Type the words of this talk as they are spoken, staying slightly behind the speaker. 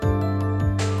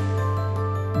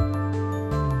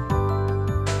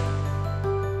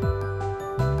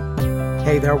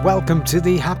Hey there, welcome to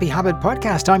the Happy Habit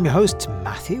Podcast. I'm your host,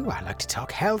 Matthew. I like to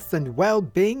talk health and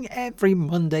well-being every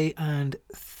Monday and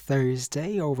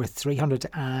Thursday. Over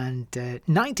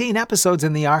 319 episodes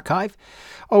in the archive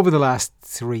over the last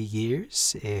 3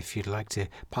 years. If you'd like to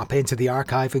pop into the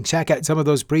archive and check out some of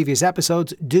those previous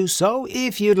episodes, do so.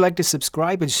 If you'd like to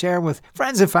subscribe and share with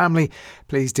friends and family,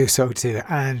 please do so too.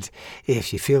 And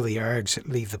if you feel the urge,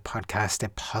 leave the podcast a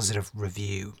positive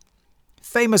review.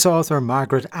 Famous author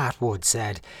Margaret Atwood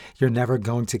said, "You're never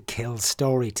going to kill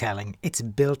storytelling. It's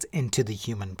built into the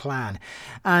human plan."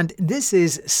 And this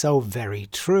is so very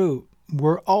true.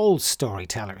 We're all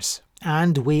storytellers,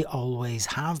 and we always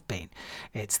have been.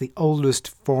 It's the oldest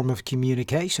form of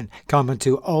communication, common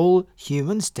to all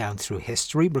humans down through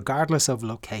history, regardless of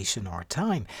location or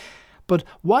time. But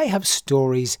why have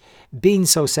stories been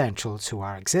so central to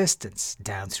our existence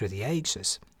down through the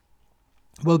ages?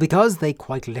 Well, because they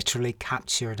quite literally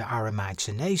captured our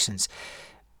imaginations.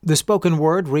 The spoken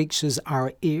word reaches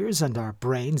our ears and our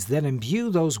brains then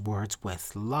imbue those words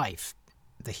with life.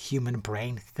 The human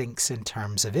brain thinks in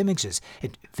terms of images.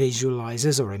 It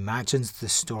visualizes or imagines the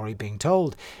story being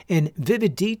told in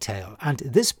vivid detail, and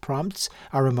this prompts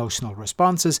our emotional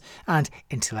responses and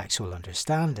intellectual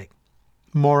understanding.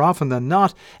 More often than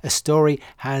not, a story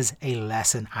has a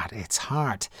lesson at its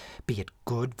heart, be it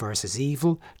good versus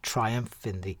evil, triumph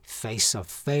in the face of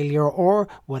failure, or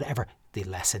whatever the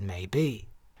lesson may be.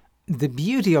 The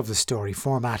beauty of the story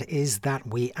format is that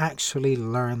we actually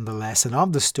learn the lesson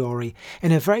of the story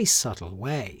in a very subtle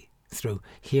way. Through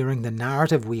hearing the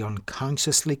narrative, we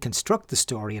unconsciously construct the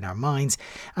story in our minds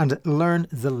and learn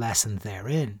the lesson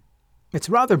therein. It's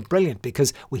rather brilliant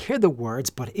because we hear the words,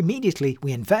 but immediately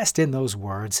we invest in those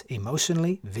words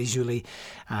emotionally, visually,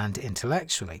 and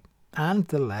intellectually. And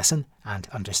the lesson and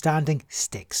understanding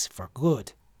sticks for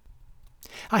good.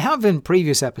 I have in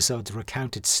previous episodes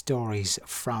recounted stories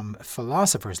from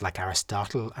philosophers like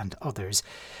Aristotle and others,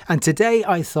 and today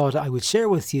I thought I would share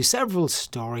with you several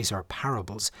stories or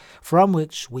parables from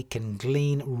which we can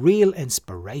glean real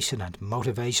inspiration and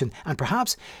motivation, and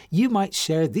perhaps you might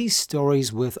share these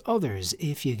stories with others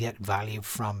if you get value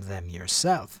from them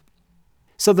yourself.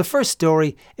 So the first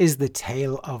story is the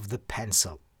tale of the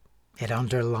pencil. It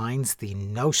underlines the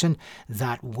notion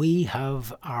that we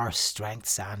have our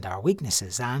strengths and our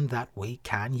weaknesses, and that we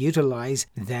can utilize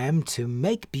them to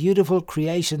make beautiful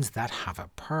creations that have a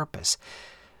purpose.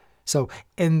 So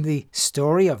in the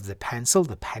story of the pencil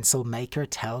maker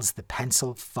tells the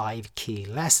pencil 5 key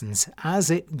lessons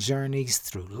as it journeys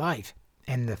through life.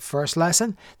 In the first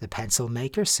lesson, the pencil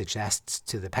maker suggests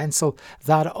to the pencil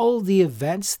that all the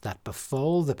events that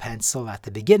befall the pencil at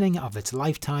the beginning of its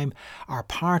lifetime are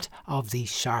part of the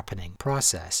sharpening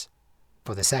process.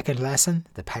 For the second lesson,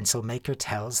 the pencil maker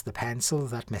tells the pencil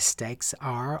that mistakes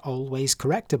are always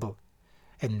correctable.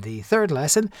 In the third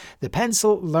lesson, the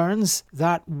pencil learns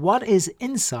that what is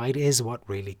inside is what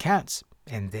really counts,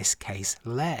 in this case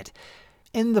lead.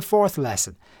 In the fourth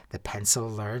lesson, the pencil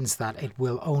learns that it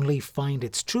will only find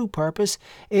its true purpose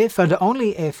if and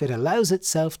only if it allows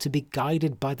itself to be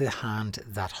guided by the hand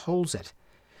that holds it.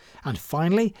 And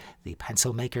finally, the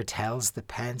pencil maker tells the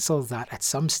pencil that at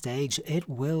some stage it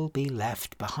will be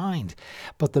left behind,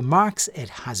 but the marks it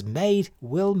has made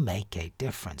will make a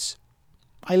difference.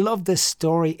 I love this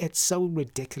story. It's so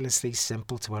ridiculously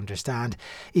simple to understand.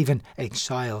 Even a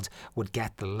child would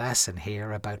get the lesson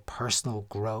here about personal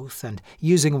growth and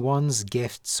using one's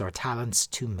gifts or talents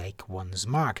to make one's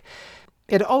mark.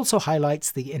 It also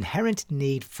highlights the inherent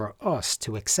need for us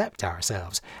to accept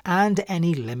ourselves and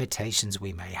any limitations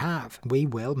we may have. We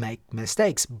will make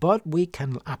mistakes, but we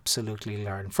can absolutely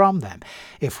learn from them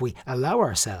if we allow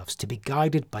ourselves to be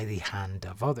guided by the hand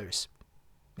of others.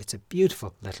 It's a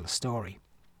beautiful little story.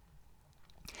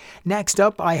 Next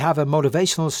up, I have a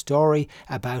motivational story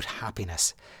about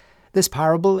happiness. This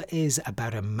parable is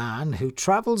about a man who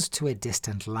travels to a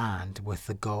distant land with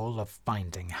the goal of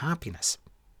finding happiness.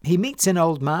 He meets an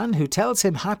old man who tells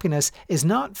him happiness is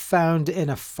not found in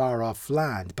a far-off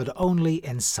land, but only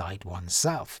inside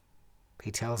oneself.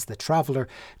 He tells the traveller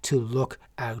to look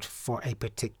out for a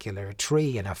particular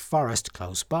tree in a forest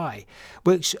close by,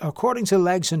 which, according to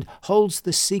legend, holds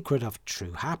the secret of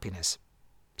true happiness.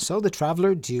 So the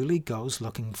traveller duly goes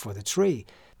looking for the tree.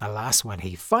 Alas, when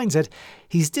he finds it,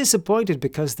 he's disappointed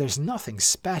because there's nothing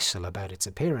special about its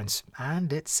appearance,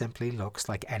 and it simply looks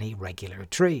like any regular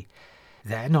tree.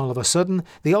 Then, all of a sudden,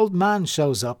 the old man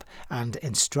shows up and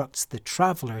instructs the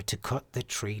traveller to cut the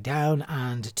tree down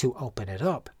and to open it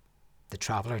up. The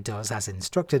traveller does as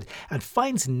instructed and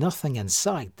finds nothing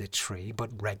inside the tree but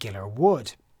regular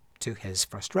wood, to his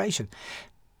frustration.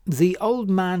 The old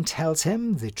man tells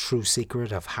him the true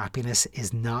secret of happiness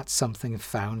is not something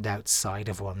found outside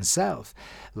of oneself,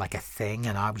 like a thing,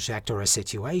 an object, or a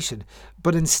situation,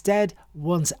 but instead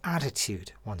one's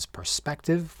attitude, one's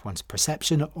perspective, one's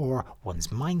perception, or one's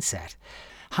mindset.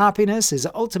 Happiness is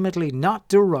ultimately not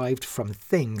derived from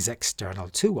things external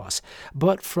to us,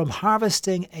 but from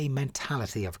harvesting a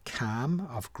mentality of calm,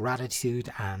 of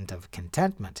gratitude, and of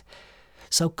contentment.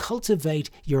 So cultivate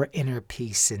your inner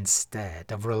peace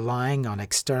instead of relying on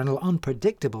external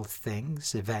unpredictable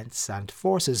things, events, and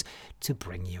forces to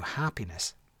bring you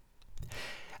happiness.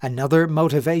 Another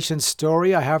motivation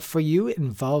story I have for you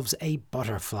involves a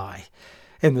butterfly.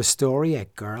 In the story, a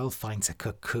girl finds a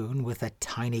cocoon with a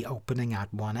tiny opening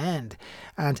at one end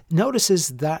and notices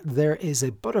that there is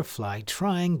a butterfly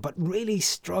trying but really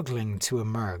struggling to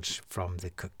emerge from the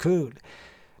cocoon.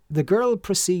 The girl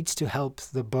proceeds to help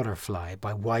the butterfly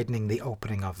by widening the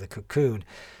opening of the cocoon.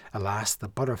 Alas, the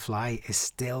butterfly is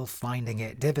still finding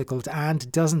it difficult and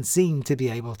doesn't seem to be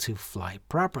able to fly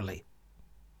properly.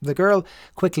 The girl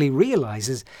quickly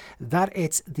realizes that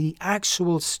it's the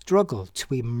actual struggle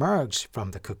to emerge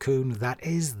from the cocoon that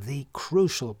is the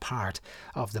crucial part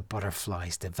of the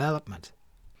butterfly's development.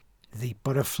 The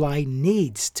butterfly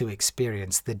needs to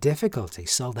experience the difficulty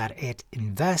so that it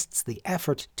invests the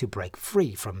effort to break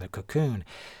free from the cocoon.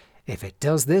 If it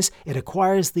does this, it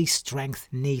acquires the strength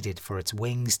needed for its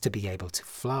wings to be able to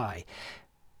fly.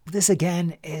 This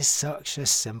again is such a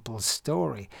simple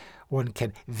story. One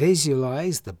can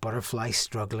visualize the butterfly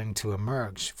struggling to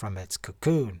emerge from its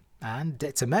cocoon. And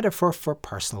it's a metaphor for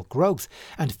personal growth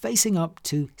and facing up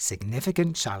to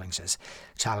significant challenges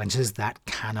that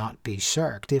cannot be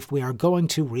shirked if we are going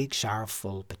to reach our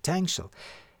full potential.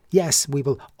 Yes, we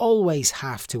will always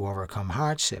have to overcome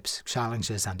hardships,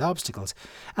 challenges, and obstacles,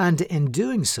 and in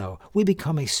doing so, we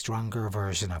become a stronger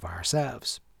version of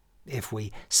ourselves. If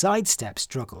we sidestep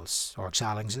struggles or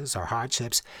challenges or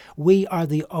hardships, we are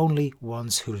the only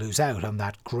ones who lose out on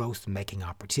that growth-making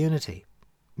opportunity.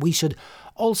 We should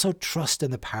also trust in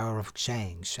the power of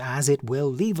change, as it will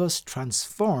leave us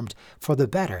transformed for the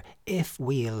better if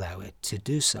we allow it to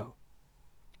do so.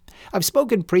 I've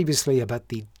spoken previously about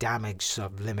the damage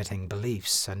of limiting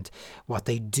beliefs and what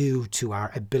they do to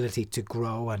our ability to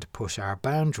grow and push our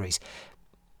boundaries.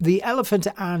 The Elephant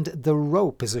and the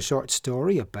Rope is a short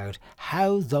story about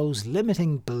how those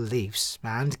limiting beliefs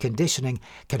and conditioning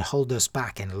can hold us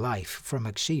back in life from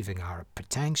achieving our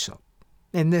potential.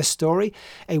 In this story,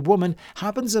 a woman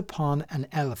happens upon an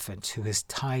elephant who is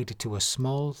tied to a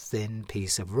small, thin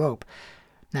piece of rope.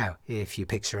 Now, if you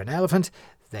picture an elephant,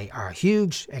 they are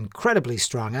huge, incredibly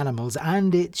strong animals,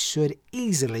 and it should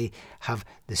easily have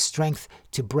the strength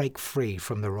to break free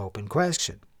from the rope in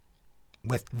question,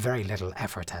 with very little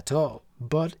effort at all.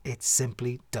 But it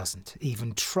simply doesn't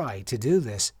even try to do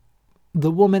this. The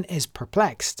woman is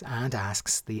perplexed and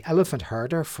asks the elephant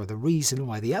herder for the reason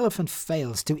why the elephant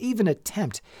fails to even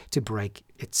attempt to break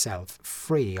itself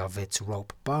free of its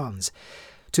rope bonds,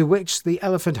 to which the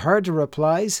elephant herder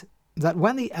replies that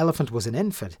when the elephant was an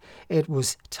infant, it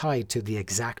was tied to the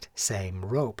exact same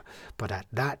rope, but at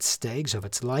that stage of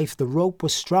its life, the rope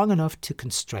was strong enough to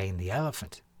constrain the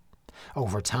elephant.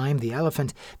 Over time, the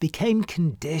elephant became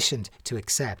conditioned to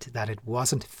accept that it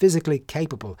wasn't physically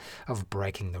capable of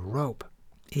breaking the rope,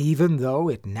 even though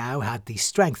it now had the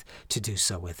strength to do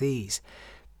so with ease.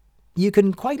 You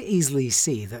can quite easily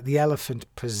see that the elephant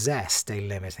possessed a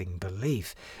limiting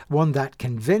belief, one that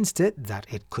convinced it that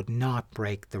it could not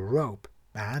break the rope.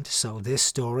 And so this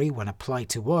story, when applied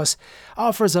to us,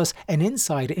 offers us an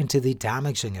insight into the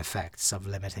damaging effects of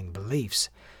limiting beliefs.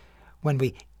 When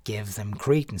we give them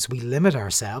credence, we limit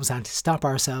ourselves and stop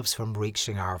ourselves from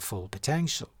reaching our full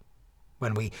potential.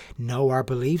 When we know our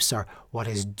beliefs are what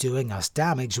is doing us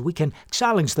damage, we can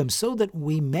challenge them so that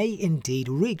we may indeed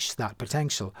reach that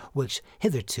potential which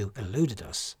hitherto eluded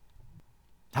us.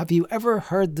 Have you ever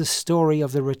heard the story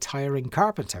of the retiring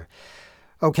carpenter?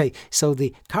 Okay, so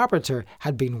the carpenter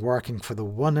had been working for the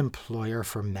one employer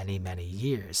for many, many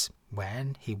years,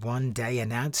 when he one day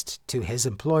announced to his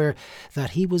employer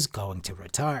that he was going to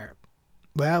retire.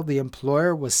 Well, the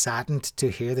employer was saddened to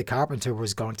hear the carpenter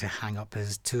was going to hang up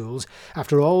his tools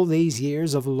after all these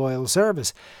years of loyal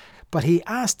service, but he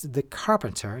asked the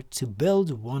carpenter to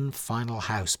build one final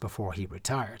house before he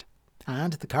retired,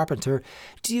 and the carpenter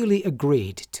duly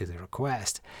agreed to the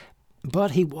request.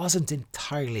 But he wasn't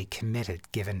entirely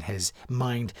committed, given his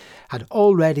mind had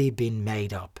already been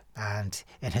made up, and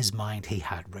in his mind he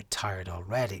had retired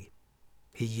already.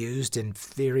 He used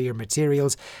inferior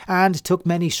materials and took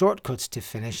many shortcuts to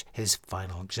finish his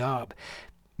final job.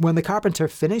 When the carpenter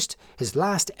finished his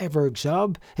last ever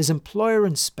job, his employer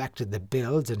inspected the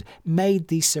build and made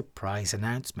the surprise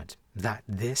announcement that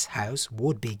this house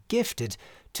would be gifted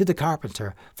to the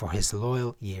carpenter for his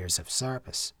loyal years of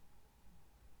service.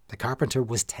 The carpenter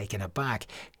was taken aback.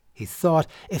 He thought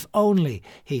if only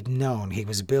he'd known he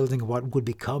was building what would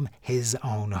become his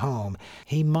own home,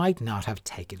 he might not have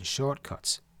taken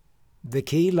shortcuts. The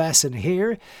key lesson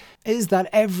here is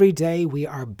that every day we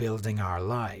are building our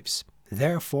lives.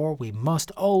 Therefore, we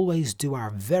must always do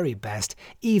our very best,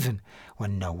 even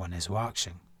when no one is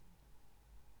watching.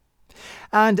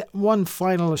 And one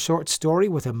final short story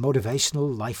with a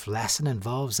motivational life lesson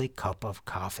involves a cup of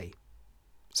coffee.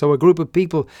 So a group of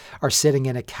people are sitting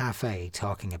in a cafe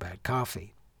talking about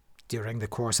coffee. During the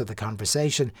course of the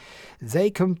conversation, they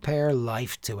compare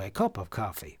life to a cup of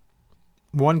coffee.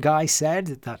 One guy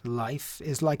said that life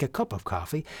is like a cup of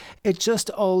coffee. It just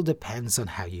all depends on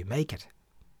how you make it.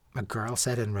 A girl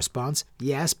said in response,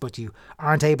 yes, but you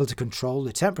aren't able to control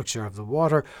the temperature of the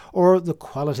water or the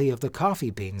quality of the coffee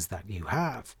beans that you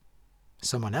have.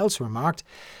 Someone else remarked,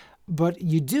 but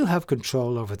you do have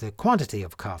control over the quantity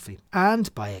of coffee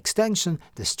and, by extension,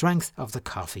 the strength of the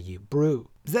coffee you brew.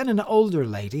 Then an older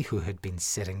lady who had been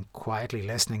sitting quietly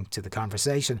listening to the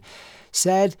conversation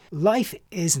said, life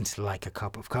isn't like a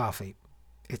cup of coffee.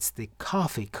 It's the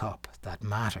coffee cup that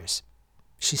matters.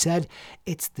 She said,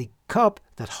 it's the cup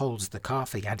that holds the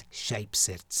coffee and shapes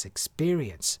its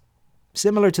experience.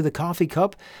 Similar to the coffee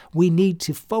cup, we need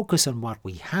to focus on what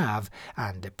we have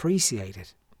and appreciate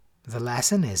it. The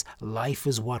lesson is life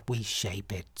is what we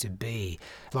shape it to be.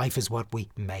 Life is what we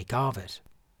make of it.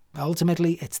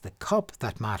 Ultimately, it's the cup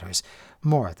that matters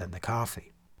more than the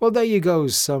coffee. Well, there you go,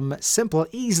 some simple,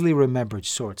 easily remembered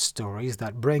short stories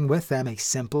that bring with them a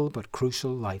simple but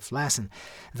crucial life lesson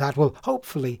that will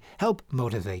hopefully help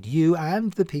motivate you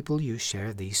and the people you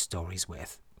share these stories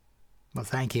with. Well,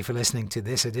 thank you for listening to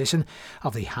this edition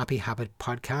of the Happy Habit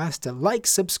Podcast. Like,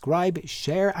 subscribe,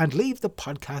 share, and leave the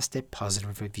podcast a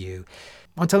positive review.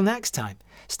 Until next time,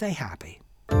 stay happy.